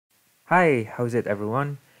Hi, how's it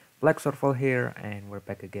everyone? BlackServal here and we're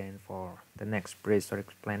back again for the next Prehistoric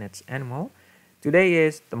Planet's animal. Today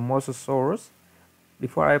is the Mosasaurus.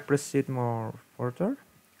 Before I proceed more further,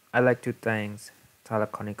 I'd like to thank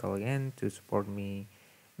Thylaconical again to support me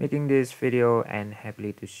making this video and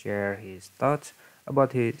happily to share his thoughts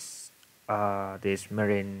about this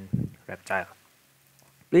marine reptile.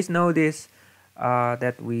 Please know this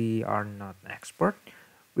that we are not expert.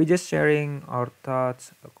 We're just sharing our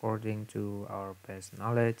thoughts according to our best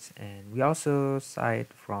knowledge, and we also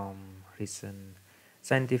cite from recent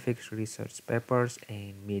scientific research papers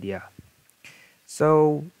and media.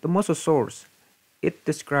 So the mosasaurs, it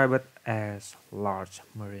described as large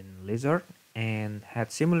marine lizard and had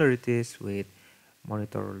similarities with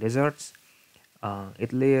monitor lizards.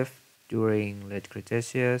 It lived during late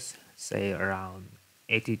Cretaceous, say around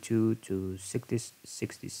 82 to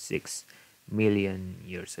 66 million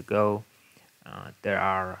years ago. There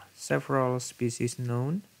are several species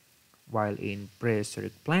known, while in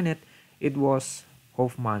Prehistoric Planet it was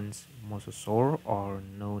Hoffmann's mosasaur, or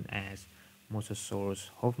known as Mosasaurus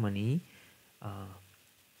Hoffmannii. Uh,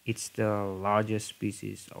 it's the largest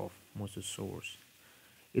species of mosasaurs.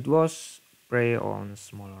 It was prey on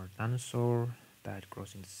smaller dinosaurs that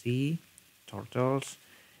cross in the sea, turtles,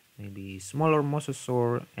 maybe smaller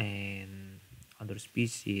mosasaur, and other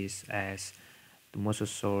species, as the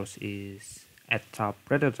mosasaurus is a top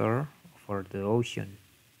predator for the ocean.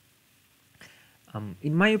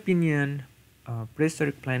 In my opinion,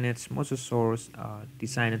 prehistoric planets mosasaurs are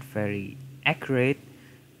designed very accurate.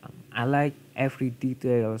 I like every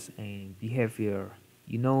details and behavior.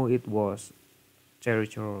 It was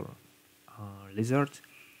territorial lizard.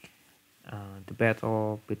 The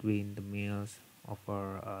battle between the males of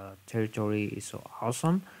our territory is so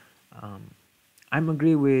awesome. Um, I'm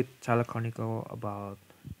agree with Thylaconical about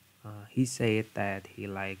he said that he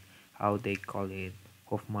liked how they call it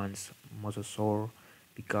Hoffman's mosasaur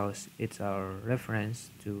because it's a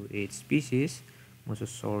reference to its species,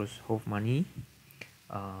 Mosasaurus Hoffmannii.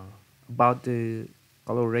 Uh, about the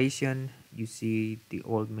coloration, you see the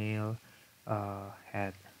old male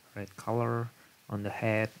had red color on the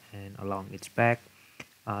head and along its back.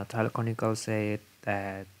 Thylaconical said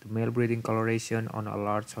that the male breeding coloration on a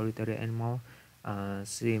large solitary animal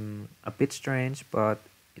seem a bit strange, but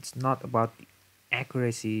it's not about the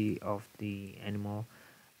accuracy of the animal.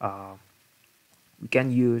 Uh, we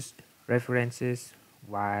can use references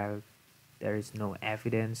while there is no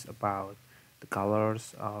evidence about the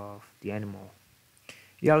colors of the animal.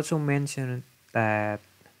 He also mentioned that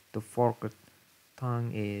the forked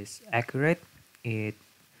tongue is accurate. It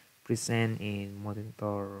present in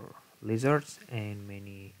monitor lizards and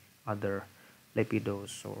many other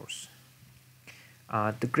lepidosaurs.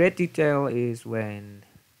 The great detail is when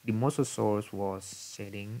the mosasaurus was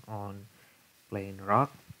sitting on plain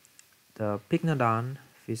rock. The Pycnodon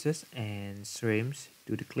fishes and shrimps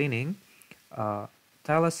do the cleaning. Uh,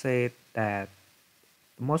 Tyler said that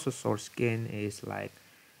the mosasaur skin is like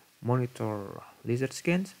monitor lizard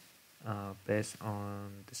skins based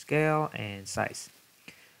on the scale and size.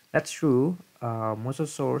 That's true.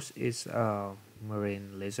 Mosasaurus is a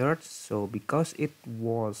marine lizard, so because it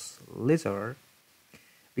was lizard,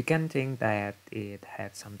 we can think that it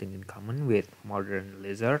had something in common with modern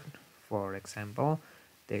lizard. For example,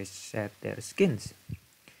 they shed their skins.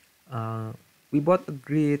 Uh, we both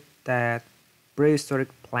agreed that prehistoric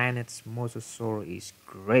planet's mosasaur is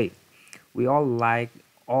great. We all like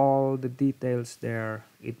all the details there.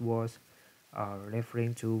 It was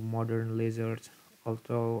referring to modern lizards,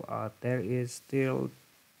 although there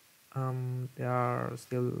are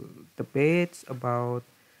still debates about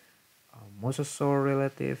mosasaur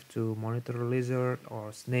relative to monitor lizard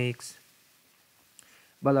or snakes.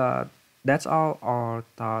 But that's all our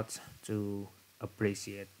thoughts to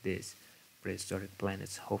appreciate this prehistoric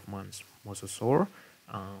planet's Hoffman's mosasaur.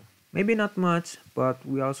 Maybe not much, but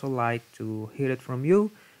we also like to hear it from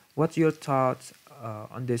you. What's your thoughts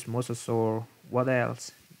on this mosasaur? What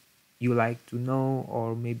else you like to know,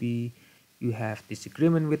 or maybe you have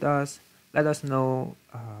disagreement with us? Let us know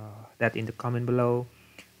that in the comment below.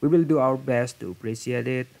 We will do our best to appreciate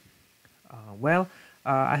it.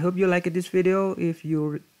 I hope you liked this video. If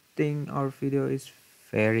you think our video is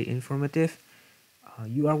very informative,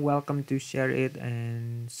 you are welcome to share it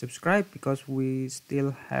and subscribe because we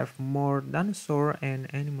still have more dinosaur and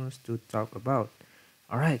animals to talk about.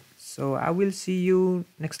 Alright, so I will see you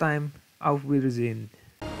next time. Auf Wiedersehen.